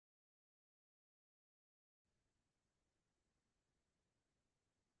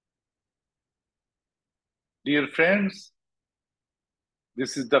Dear friends,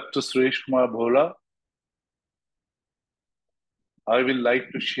 this is Dr. Suresh Kumar Bhola. I will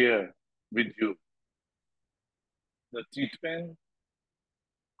like to share with you the treatment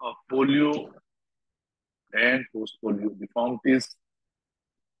of polio and post-polio deformities,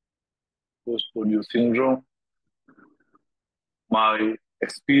 post-polio syndrome, my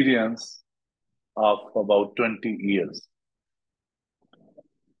experience of about 20 years.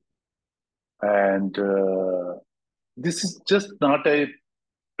 And this is just not a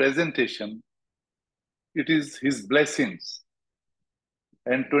presentation, it is his blessings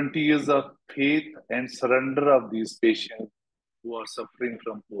and 20 years of faith and surrender of these patients who are suffering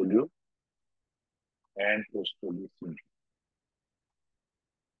from polio and post-polio syndrome.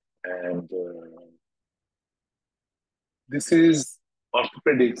 And this is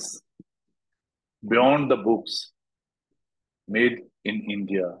orthopedics beyond the books made in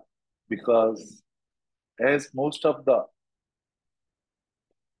India because as most of the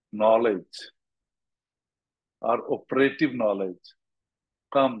knowledge or operative knowledge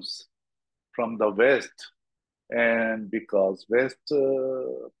comes from the West, and because West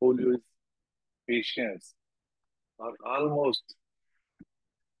polio patients are almost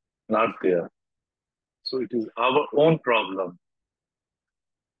not there. So it is our own problem,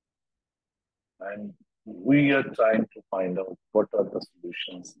 and we are trying to find out what are the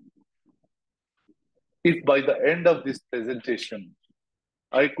solutions. If by the end of this presentation,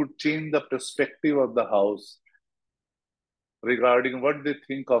 I could change the perspective of the house regarding what they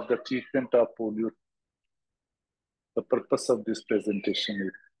think of the treatment of polio, the purpose of this presentation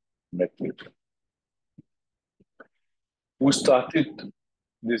is met with. We started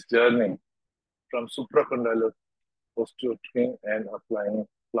this journey from supracondylar osteotomy and applying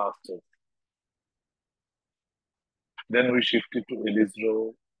plasters. Then we shifted to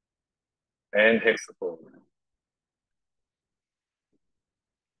Elizro and hexapod.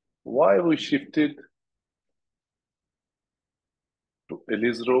 Why we shifted to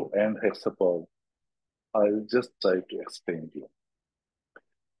Elizro and hexapod, I'll just try to explain to you.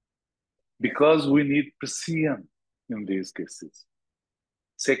 Because we need precision in these cases.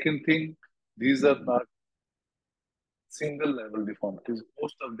 Second thing, these are not single level deformities.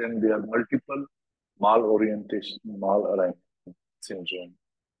 Most of them, they are multiple malorientation, malalignment syndrome.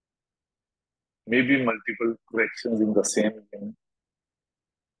 Maybe multiple corrections in the same limb,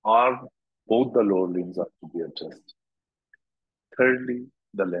 or both the lower limbs are to be addressed. Thirdly,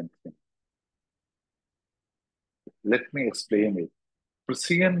 the lengthening. Let me explain it.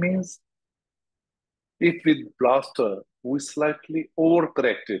 Precision means if with plaster we slightly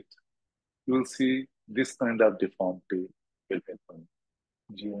overcorrect it, you will see this kind of deformity will happen.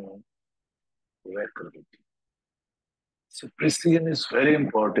 Recurrent. So precision is very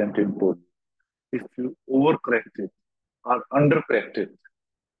important in polio. If you overcorrect it or undercorrect it,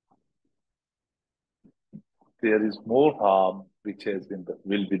 there is more harm which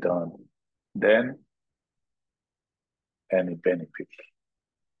will be done than any benefit.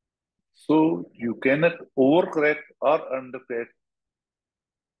 So you cannot overcorrect or undercorrect,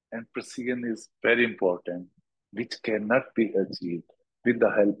 and precision is very important, which cannot be achieved with the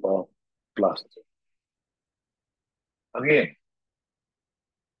help of plaster. Again,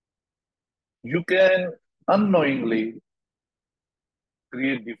 you can unknowingly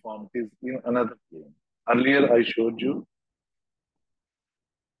create deformities in another plane. Earlier, I showed you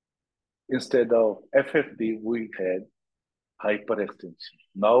instead of FFD, we had hyperextension.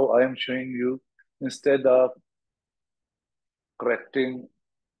 Now I am showing you instead of correcting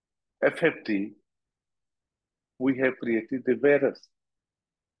FFD, we have created a varus.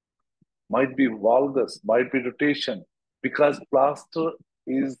 Might be valgus, might be rotation, because plaster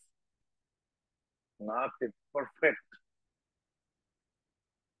is not a perfect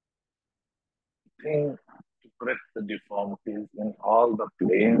thing to correct the deformities in all the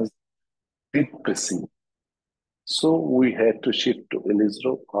planes with precision. So we had to shift to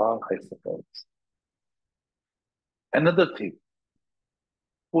Elizro or hexapods. Another thing,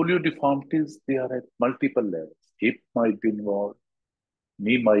 polio deformities, they are at multiple levels. Hip might be involved,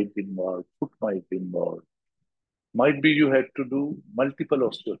 knee might be involved, foot might be involved. Might be you had to do multiple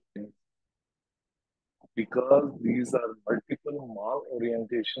osteotomies because these are multiple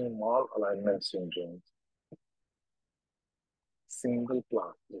malorientation, malalignment syndromes. Single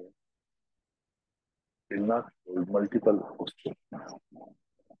plaster will not hold multiple osteotomies.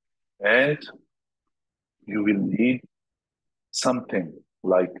 And you will need something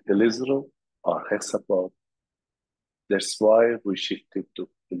like Elizro or hexapod. That's why we shifted to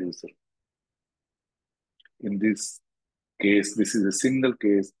Elizro. In this case, this is a single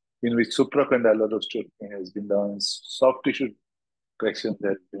case, in which supracondylar osteotomy has been done, soft tissue correction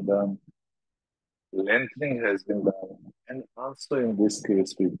has been done, lengthening has been done, and also in this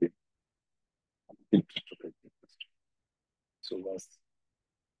case with the hysterectomy. So once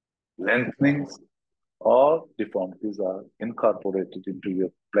lengthenings or deformities are incorporated into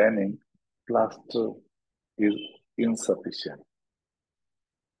your planning, plaster is insufficient.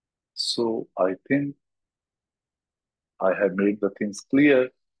 So I think I have made the things clear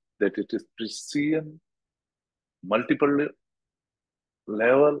that it is precision, multiple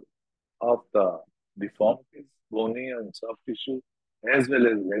level of the deformities, bony and soft tissue, as well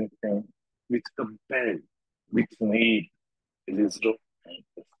as lengthening, which compel, which need elistro and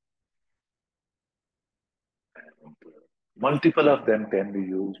multiple of them can be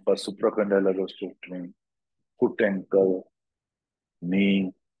used for supracondylar osteotomy, foot, ankle,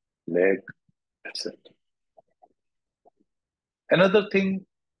 knee, leg, etc. Another thing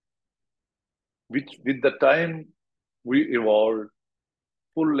which with the time we evolved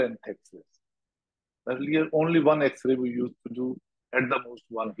full length X-rays. Earlier, only one X-ray we used to do, at the most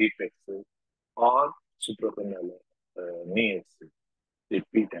one hip X-ray or supracondylar knee X-ray,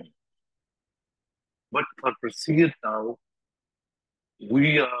 repeat them. But for procedure now,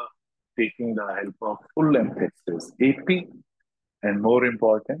 we are taking the help of full length X-rays, AP, and more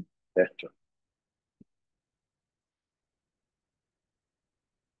important, lateral.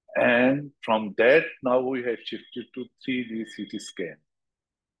 And from that, now we have shifted to 3D CT scan.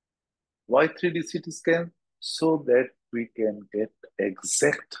 Why 3D CT scan? So that we can get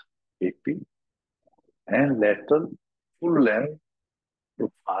exact AP and lateral full length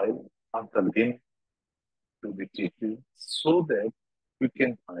profile of the limb to be treated so that we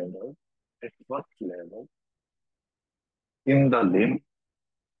can find out at what level in the limb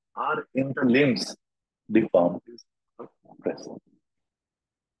or in the limbs deformities are present.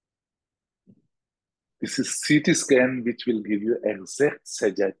 This is CT scan which will give you exact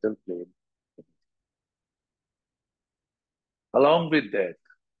sagittal plane. Along with that,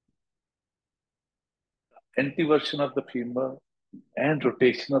 anteversion of the femur and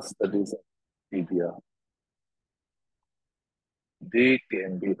rotational studies of tibia, they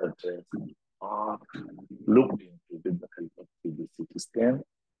can be addressed or looked into with the help of 3D CT scan.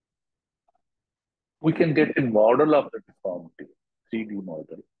 We can get a model of the deformity, 3D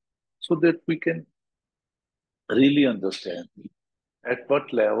model, so that we can really understand at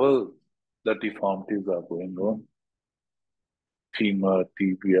what level the deformities are going on, femur,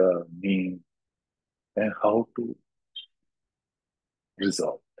 tibia, knee, and how to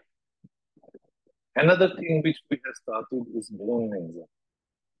resolve. Another thing which we have started is bone enzyme,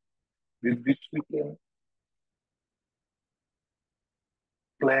 with which we can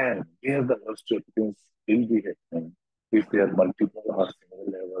plan where the osteotomies will be happening, if they are multiple or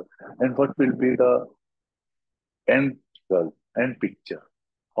single level, and what will be the end result, end picture.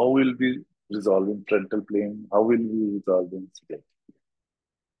 How will we resolving frontal plane? How will we resolving skeleton?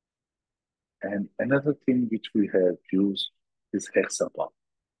 And another thing which we have used is hexapod.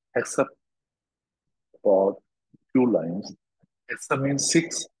 Hexapod, two lines. Hexa means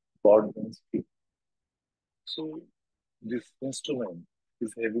six, pod means eight. So this instrument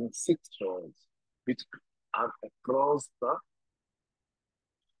is having six rods which are across the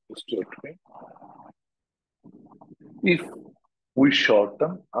osteotomy. If we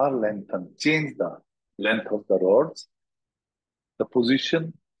shorten or lengthen, change the length of the rods, the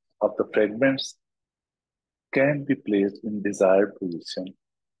position of the fragments can be placed in desired position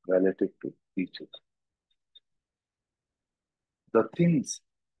relative to each other. The things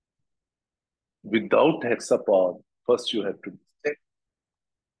without hexapod, first you have to check,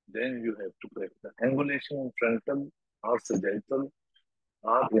 then you have to correct the angulation in frontal or sagittal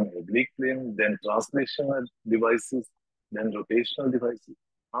or in oblique plane, then translational devices, then rotational devices.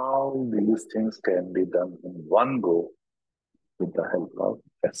 All these things can be done in one go with the help of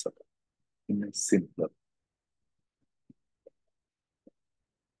hexapod in a simpler.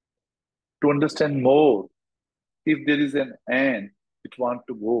 To understand more, if there is an ant, it wants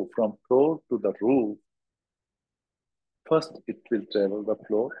to go from floor to the roof, first it will travel the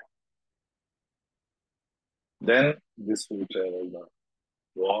floor, then this will travel the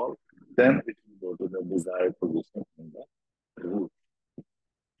wall, then it will go to the desired position in the roof.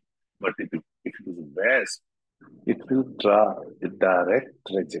 But if it is vast, it will draw a direct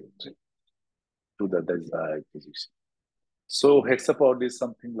trajectory to the desired position. So hexapod is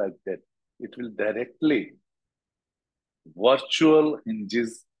something like that. It will directly, virtual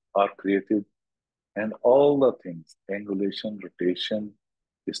hinges are created and all the things, angulation, rotation,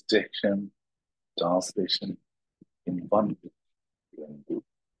 distraction, translation, in one can do.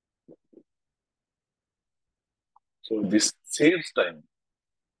 So this saves time.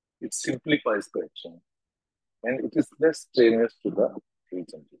 It simplifies correction and it is less strenuous to the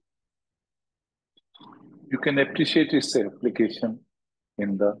agent. You can appreciate its application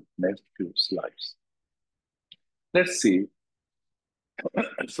in the next few slides. Let's see,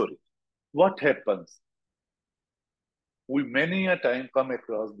 sorry, what happens. We many a time come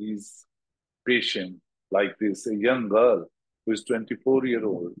across these patients like this, a young girl who is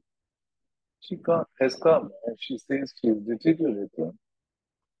 24-year-old. Has come and she says she is deteriorating.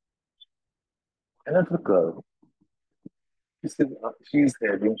 Another girl, she says she is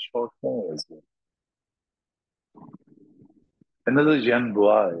having short hair as well. Another young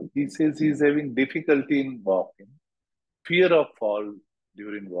boy, he says he is having difficulty in walking, fear of fall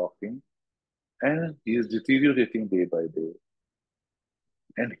during walking, and he is deteriorating day by day.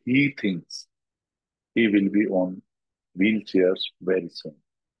 And he thinks he will be on wheelchairs very soon.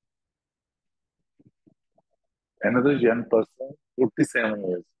 Another young person, 47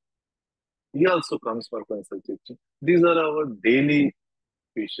 years, he also comes for consultation. These are our daily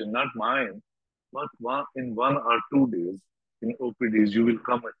patients, not mine, but in 1 or 2 days, in OPDs, you will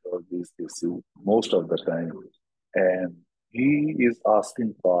come across these cases most of the time. And he is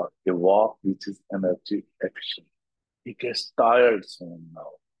asking for a walk which is energy efficient. He gets tired soon now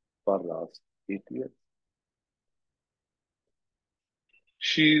for last 8 years.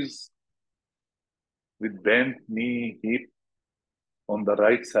 She's with bent knee, hip on the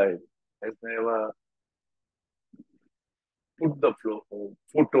right side, has never put the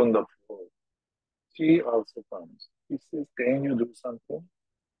foot on the floor. She also comes. She says, can you do something?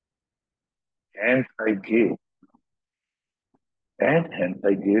 And I gave. And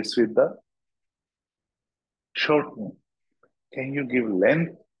I gaze with the shortening. Can you give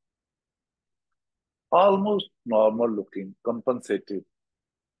length? Almost normal looking, compensated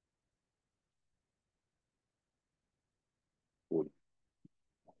food.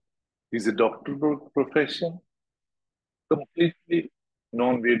 Is a doctoral profession, completely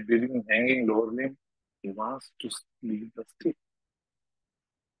non-weight bearing, hanging lower limb. He wants to leave the stick.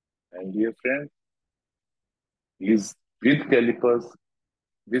 And dear friend, he is with calipers,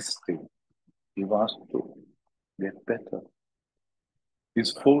 with stick. He wants to get better.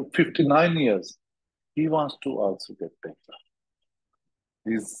 He's 59 years. He wants to also get better.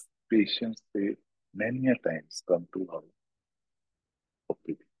 These patients, they many a times come to our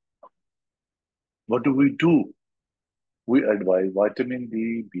OPD. What do? We advise vitamin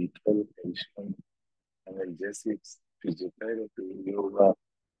D, B12, calcium, analgesics, physiotherapy, yoga,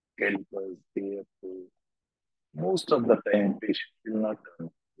 calipers, AFO. Most of the time, patient will not come.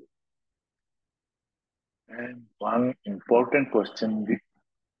 And one important question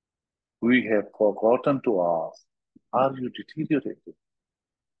we have forgotten to ask, are you deteriorating?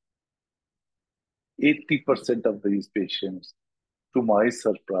 80% of these patients, to my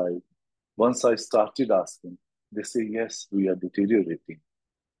surprise, once I started asking, they say, yes, we are deteriorating.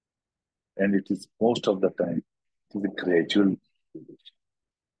 And it is most of the time, it is a gradual deterioration.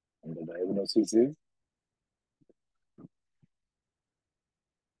 And the diagnosis is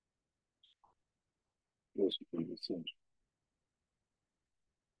post-polio syndrome.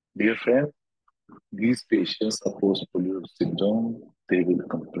 Dear friend, these patients of post-polio syndrome, they will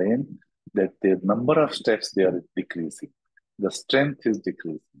complain that their number of steps they are decreasing. The strength is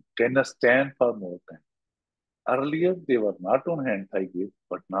decreasing. Cannot stand for more time. Earlier, they were not on hand thigh gait,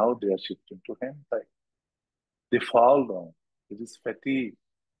 but now they are shifting to hand thigh. They fall down. There is fatigue.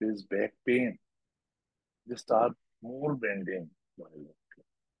 There is back pain. They start more bending while walking.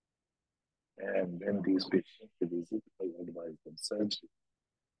 And when these patients visit, I advise them surgery.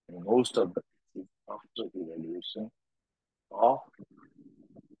 In most of the cases, after evaluation of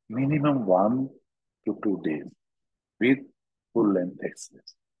minimum 1 to 2 days with full length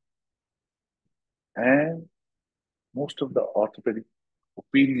exercise. And most of the orthopedic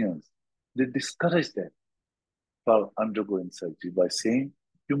opinions, they discourage them for undergoing surgery by saying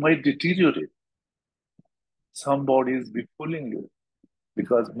you might deteriorate. Some bodies be pulling you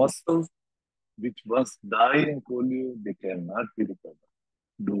because muscles which once die in polio, they cannot be recovered.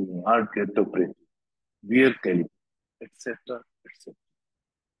 Do not get operated, wear caliper, etc., etc.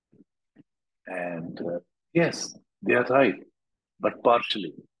 And yes, they are right, but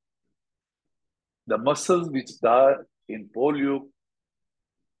partially. The muscles which die in polio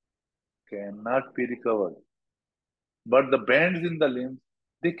cannot be recovered, but the bends in the limbs,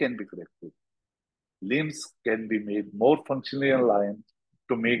 they can be corrected. Limbs can be made more functionally aligned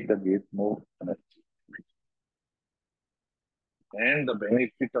to make the gait more energetic. And the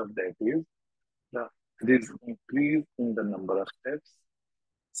benefit of that is there is increase in the number of steps.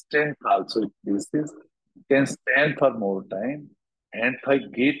 Strength also increases can stand for more time, and I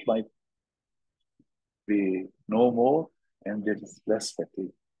get my way no more, and there is less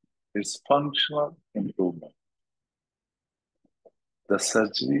fatigue. It's functional improvement. The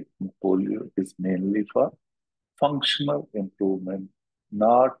surgery in polio is mainly for functional improvement,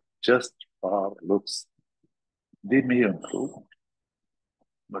 not just for looks. They may improve,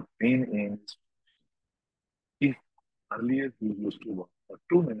 but main aim is if earlier he used to walk for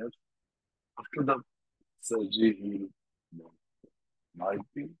 2 minutes, after the surgery he might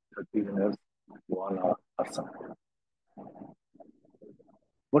be 30 minutes, 1 hour or something.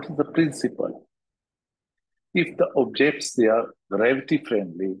 What is the principle? If the objects they are gravity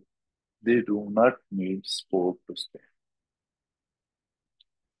friendly, they do not need support to stand.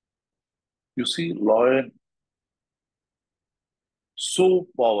 You see, lion so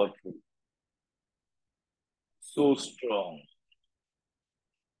powerful, so strong,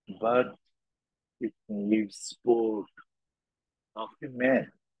 but it needs support of a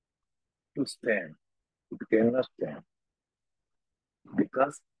man to stand. It cannot stand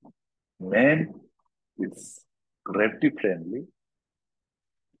because man is gravity friendly.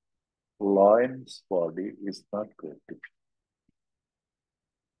 Lion's body is not gravity.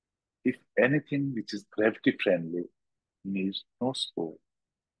 If anything which is gravity friendly needs no support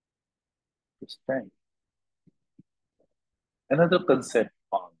to stand. Another concept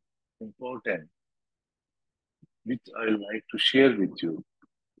found important, which I like to share with you,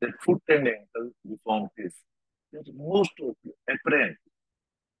 that foot and ankle deformities are most apparent,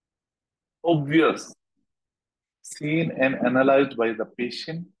 obvious, seen and analyzed by the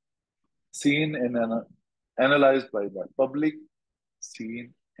patient, seen and analyzed by the public,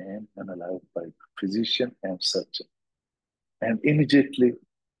 seen and analyzed by the physician and surgeon. And immediately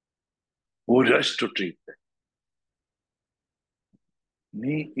we rush to treat them.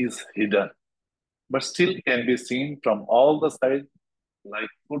 Knee is hidden, but still can be seen from all the sides like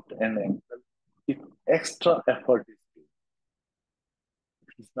foot and ankle if extra effort is made.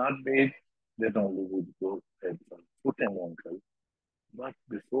 If it's not made, then only we go at the foot and ankle. But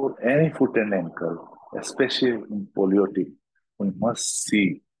before any foot and ankle, especially in poliotic, we must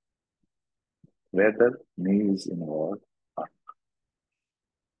see whether knee is involved or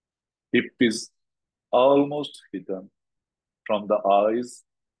hip is almost hidden from the eyes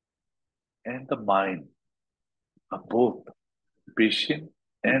and the mind of both patient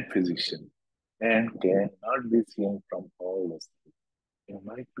and physician and cannot be seen from all the sides. It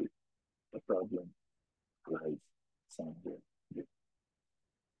might be the problem lies somewhere.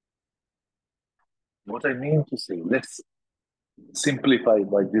 What I mean to say, let's simplify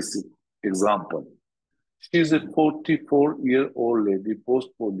by this example. She is a 44-year-old lady post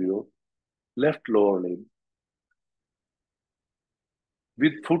polio, left lower leg,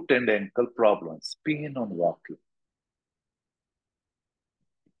 with foot and ankle problems, pain on walking.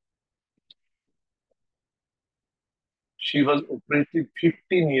 She was operated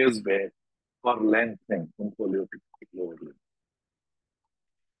 15 years back for lengthening in polio lower leg.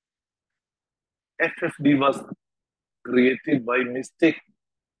 FFD was created by mistake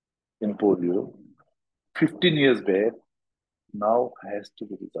in polio 15 years back, now has to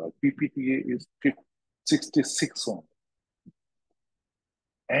be resolved. PPTA is 66 on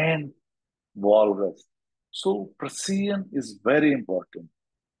and walrus. So precision is very important.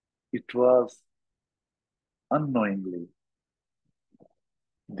 It was unknowingly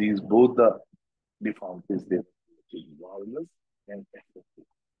these both the deformities they were walrus and FFD.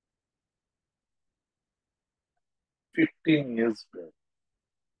 15 years back.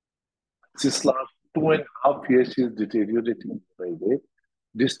 Since last 2.5 years, she is deteriorating by day.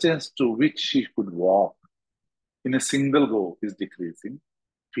 Distance to which she could walk in a single go is decreasing,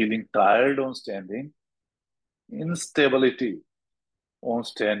 feeling tired on standing, instability on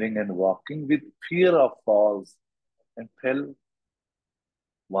standing and walking with fear of falls and fell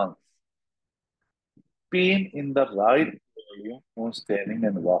once. Pain in the right volume on standing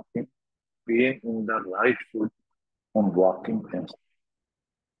and walking, pain in the right foot on walking and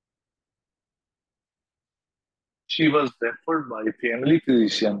she was referred by a family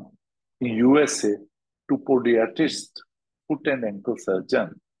physician in USA to podiatrist, foot and ankle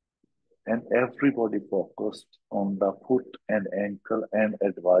surgeon, and everybody focused on the foot and ankle and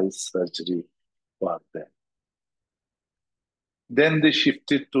advised surgery for them. Then they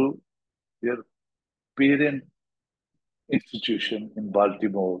shifted to their parent institution in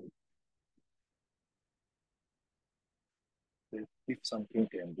Baltimore. If something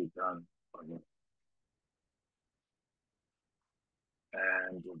can be done for them.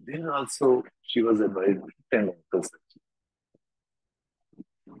 And then also she was advised foot and ankle surgery.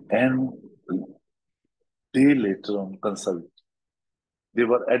 And They later on consult. They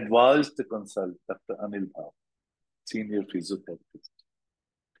were advised to consult Dr. Anil Bhav, senior physiotherapist.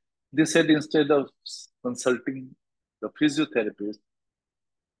 They said instead of consulting the physiotherapist,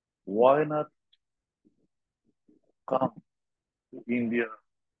 why not come to India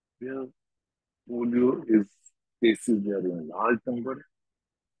where polio is cases there in large number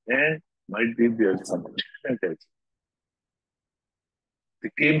and might be there some treatment as they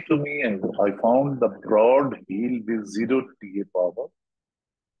came to me and I found the broad heel with zero TA power.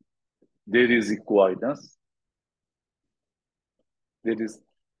 There is equinus. There is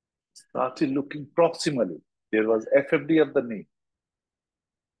started looking proximally. There was FFD of the knee.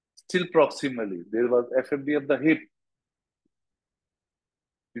 Still proximally. There was FFD of the hip.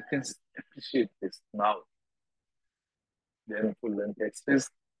 You can appreciate this now. Then full length X-rays,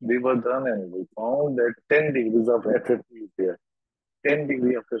 they were done and we found that 10 degrees of FFD is there. 10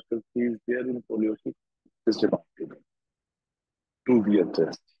 degree of FFD is there in polio is remarkable to be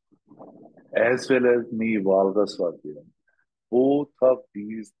addressed. As well as knee valgus was there. Both of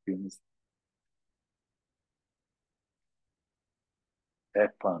these things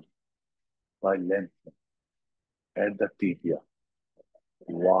happen by length at the tibia,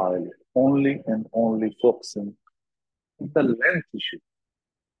 while only and only focusing on the length issue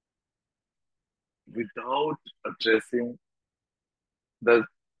without addressing the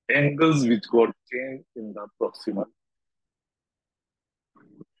angles which got changed in the proximal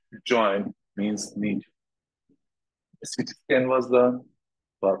joint means knee. A CT scan was done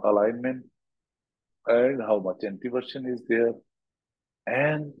for alignment and how much anteversion is there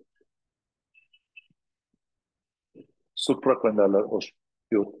and supracondylar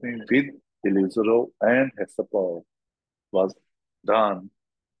osteotomy with Elizaro and Hexapod was done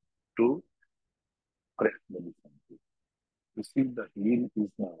to correct the deformity. You see, the heel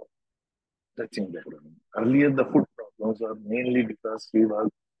is now touching the ground. Earlier, the foot problems were mainly because she was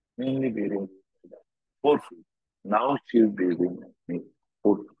mainly bearing the forefoot. Now she is bearing the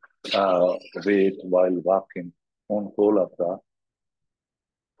foot weight while walking on whole of the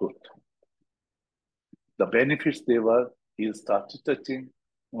foot. The benefits they were, he started touching,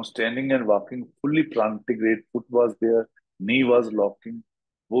 on standing and walking, fully plantigrade, foot was there, knee was locking,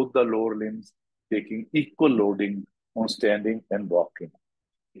 both the lower limbs taking equal loading on standing and walking.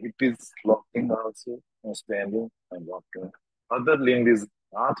 It is locking also on standing and walking. Other limb is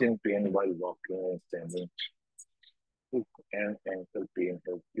not in pain while walking and standing. Foot and ankle pain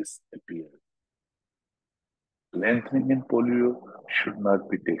has disappeared. Lengthening in polio should not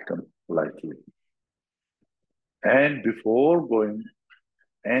be taken lightly. And before going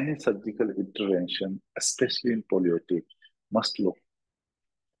any surgical intervention, especially in poliotic, must look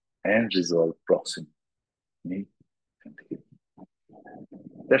and resolve proximal knee and hip.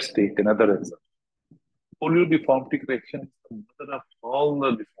 Let's take another example. Polio deformity correction is the mother of all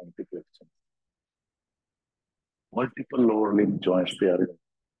the deformity corrections. Multiple lower limb joints they are in.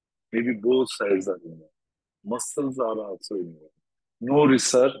 Maybe both sides are in. Muscles are also in. No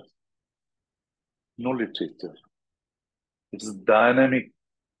research, no literature. It is dynamic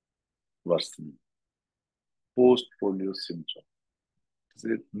worsening. Post-polio syndrome. It's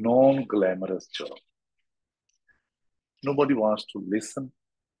a non-glamorous job. Nobody wants to listen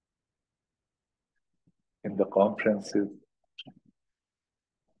in the conferences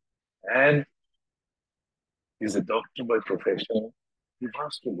and is a doctor by profession. He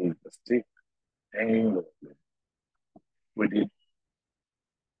wants to leave the stick hanging over. We did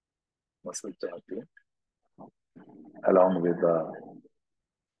muscle charting along with the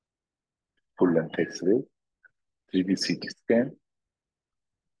full length X-ray, 3D CT scan,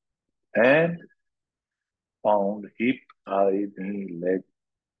 and found hip, thigh, knee, leg,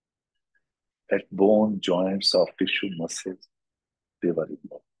 at bone, joints, soft tissue, muscles, they were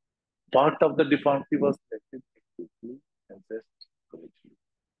involved. Part of the deformity was corrected quickly and just correctly.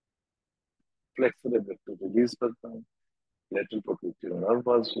 Flexor abductor release was done, lateral popliteal nerve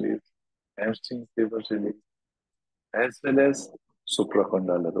was released, hamstrings they were released, as well as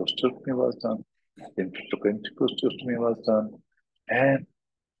supracondylar osteotomy was done, intertrochanteric osteotomy was done, and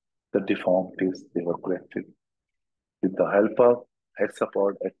the deformities they were corrected with the help of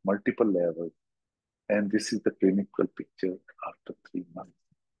hexapod at multiple levels. And this is the clinical picture after 3 months.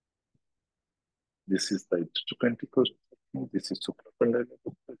 This is the intertrochanteric osteotomy, this is supracondylar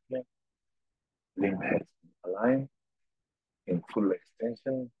osteotomy. Limb has been aligned in full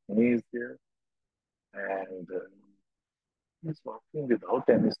extension, knee is there, and he's walking without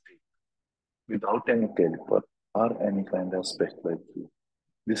any stick, without any caliper or any kind of specialized tool.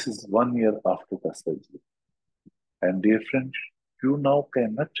 This is 1 year after the surgery. And dear friends, you now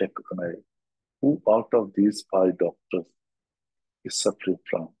cannot recognize Who out of these five doctors is suffering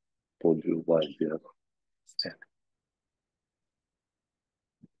from polio while they are standing?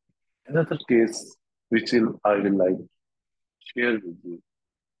 Another case I will like to share with you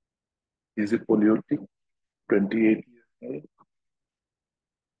is a poliotic 28 years old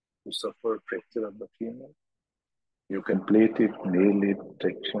who suffered fracture of the femur. You can plate it, nail it,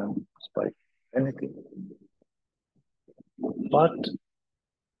 traction, spike, anything. But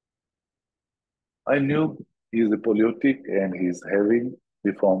I knew he is a poliotic and he is having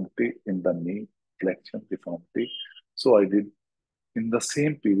deformity in the knee, flexion deformity. So I did in the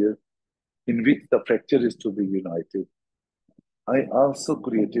same period in which the fracture is to be united. I also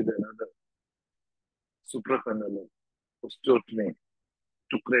created another supracanal osteotomy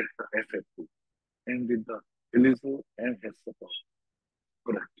to correct the FFP and with the Elizo and Hexapod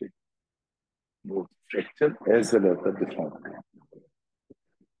corrected both fracture as well as the deformity.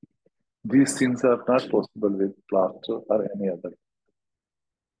 These things are not possible with plaster or any other.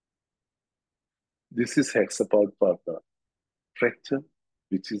 This is hexapod for the fracture,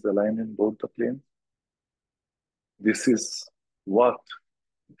 which is aligned in both the planes. This is what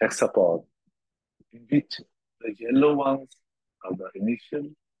hexapod, in which the yellow ones are the initial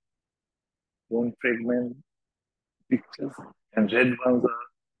bone fragment pictures, and red ones are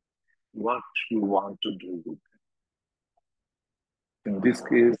what you want to do with them. In this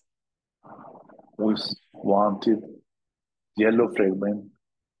case, we wanted yellow fragment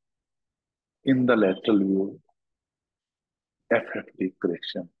in the lateral view, FFT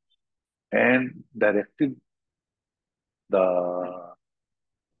correction, and directed the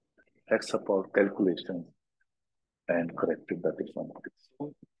hexapod calculations and corrected the deformity.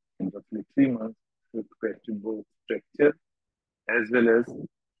 So, in roughly 3 months, we corrected both fracture as well as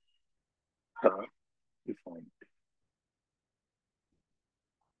the deformity.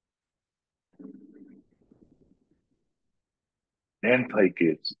 And thigh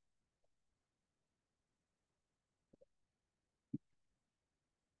gauge,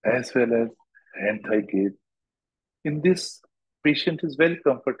 as well as hand thigh gauge. In this, patient is very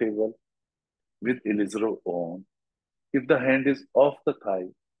comfortable with Elizero on. If the hand is off the thigh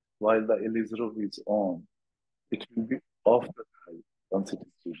while the Elizero is on, it will be off the thigh once it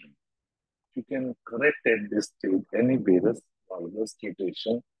is using. You can correct at this stage any varus, valgus,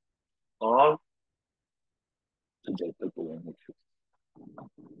 mutation, or sagittal bone issue.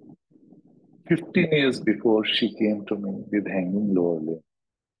 15 years before, she came to me with hanging lower limb.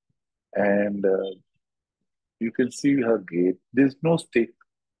 And you can see her gait. There's no stick,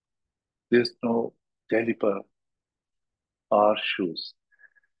 there's no caliper or shoes.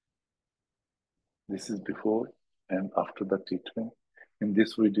 This is before and after the treatment. In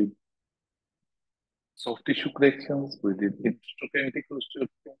this, we did soft tissue corrections, we did intracantic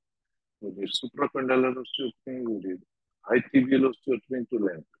osteotomy, we did supracondylar osteotomy, we did high tibial osteotomy to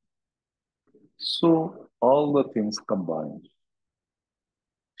length. So, all the things combined.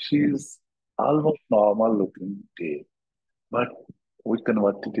 She's almost normal looking day, but we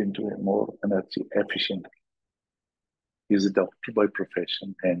converted into a more energy efficient. He's a doctor by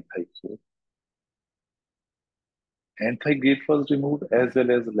profession and thigh care. Anti gate was removed as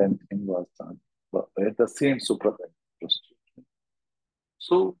well as lengthening was done at the same supracondylar osteotomy.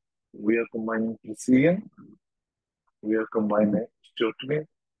 So we are combining precision, we are combining osteotomy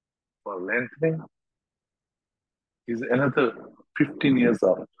for lengthening. Is another 15 years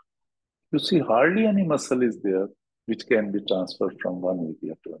after. You see, hardly any muscle is there which can be transferred from one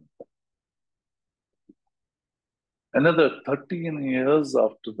area to another. Another 13 years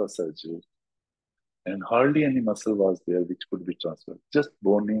after the surgery, and hardly any muscle was there which could be transferred, just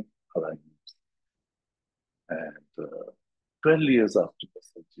bony alignments. And 12 years after the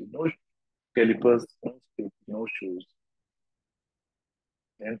surgery, no calipers, no stick, no shoes.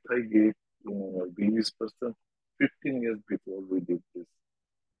 Anti-gate in a obese person, 15 years before we did this.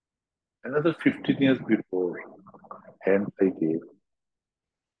 Another 15 years before, anti-gate.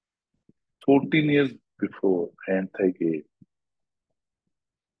 14 years before, anti-gate.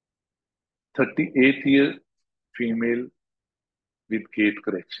 38-year female with gait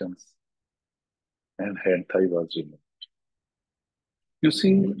corrections and hand thigh was removed. You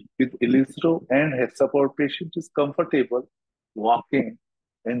see, with Elizro and hexapod, patient is comfortable walking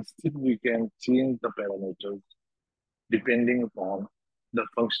and still we can change the parameters depending upon the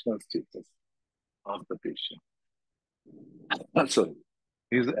functional status of the patient. Also,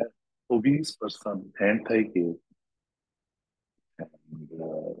 he's an obese person, hand thigh gait, and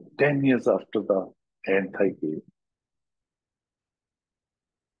 10 years after the hand thigh gait,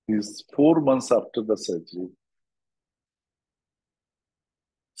 he's 4 months after the surgery.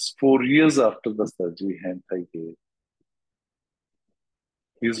 4 years after the surgery, hand thigh gave.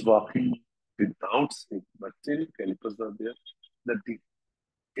 He is walking without stick, but still calipers are there. The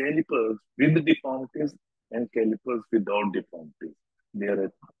calipers with deformities and calipers without deformities. They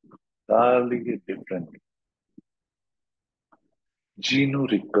are entirely different. Geno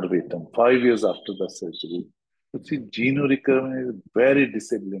recurvatum, 5 years after the surgery. You see, geno recurvatum is very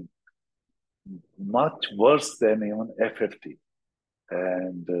disabling, much worse than even FFT.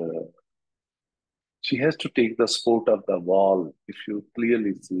 And she has to take the support of the wall, if you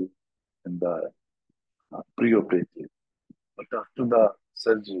clearly see in the preoperative. But after the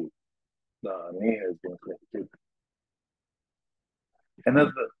surgery, the knee has been corrected.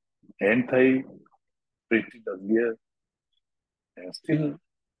 Another hand thigh treated earlier, and still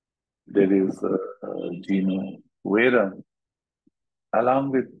there is geno verum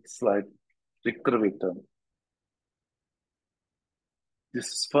along with slight recurvatum. This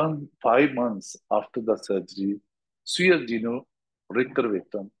is 5 months after the surgery. Severe geno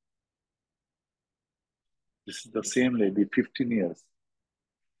recurvatum. This is the same lady, 15 years.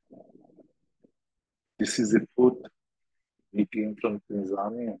 This is a foot. He came from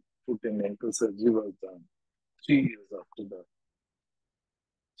Tanzania. Foot and ankle surgery was done 3 years after the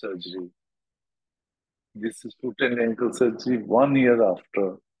surgery. This is foot and ankle surgery 1 year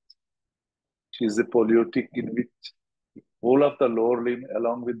after. She is a poliotic in which whole of the lower limb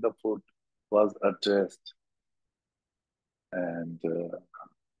along with the foot was addressed. And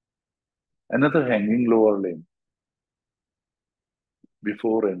another hanging lower limb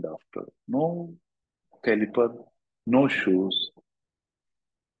before and after. No caliper, no shoes,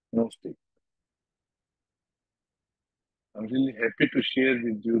 no stick. I'm really happy to share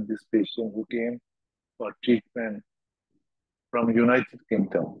with you this patient who came for treatment from United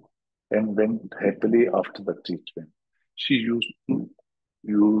Kingdom and went happily after the treatment. She used to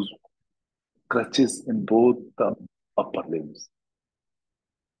use crutches in both the upper limbs.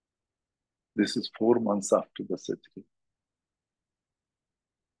 This is 4 months after the surgery.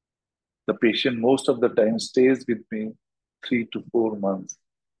 The patient most of the time stays with me 3 to 4 months.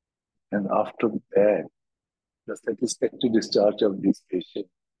 And after that, the satisfactory discharge of this patient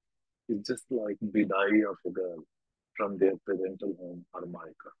is just like bidai of a girl from their parental home,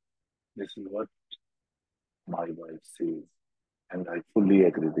 Armaika. This is what my wife says. And I fully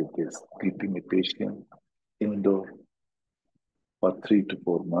agree with this. Keeping a patient indoor for 3 to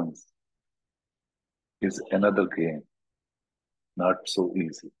 4 months is another game, not so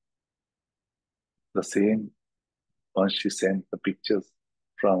easy. The same once she sent the pictures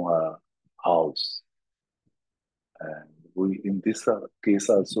from her house. And we, in this case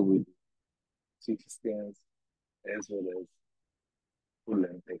also, we CT scans as well as full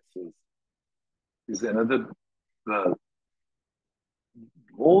length X-rays. Is another girl.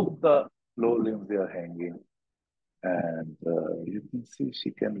 Both the lower limbs they are hanging, and you can see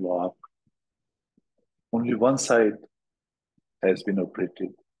she can walk. Only one side has been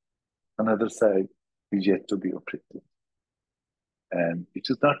operated, another side is yet to be operated. And it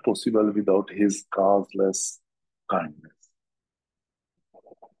is not possible without his causeless kindness.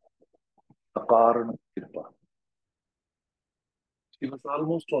 Akaran Kripa. She was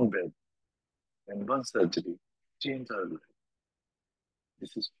almost on bed, and one surgery changed her life.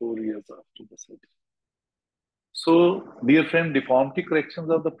 This is 4 years after the surgery. So, dear friend, deformity corrections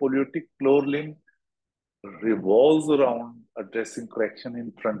of the poliotic lower limb revolves around addressing correction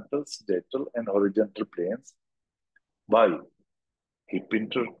in frontal, sagittal, and horizontal planes by hip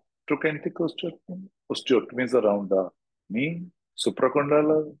intertrochanteric osteotomy, osteotomies around the knee,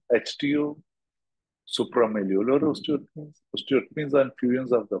 supracondylar, HTO, supramalleolar osteotomies, osteotomies and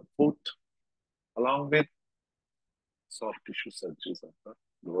fusions of the foot, along with soft tissue surgeries of the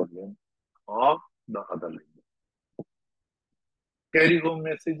lower limb or the other limb. Carry home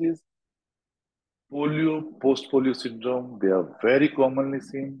messages. Polio, post-polio syndrome, they are very commonly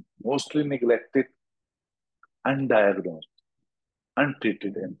seen, mostly neglected, undiagnosed,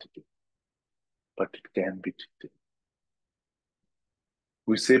 untreated entity, but it can be treated.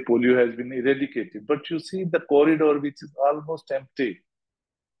 We say polio has been eradicated, but you see the corridor which is almost empty.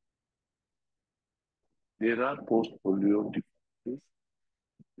 There are post-polio differences.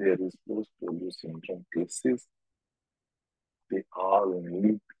 There is post-polio syndrome cases. They all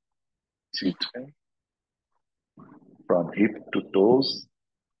need treatment from hip to toes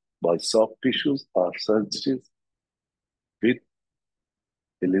by soft tissues or surgeries with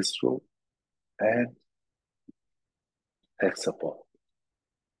elastro and hexapod.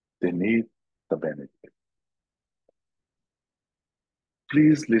 They need the benefit.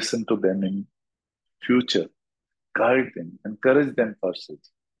 Please listen to them in future. Guide them, encourage them for surgery.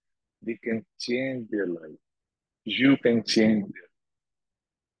 we can change their life. You can change their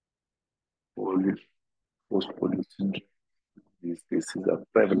pollution, post-pollution. These cases are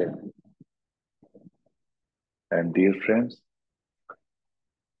prevalent. And dear friends,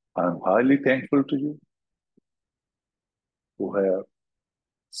 I'm highly thankful to you who have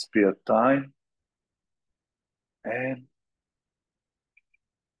spared time and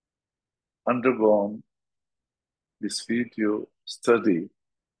undergone this video study.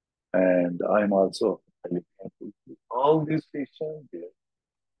 And I'm also highly thankful to all these patients, their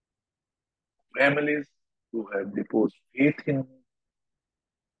families who have deposed faith in me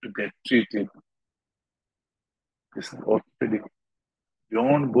to get treated. This is orthopedic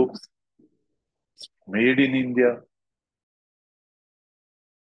beyond books, made in India,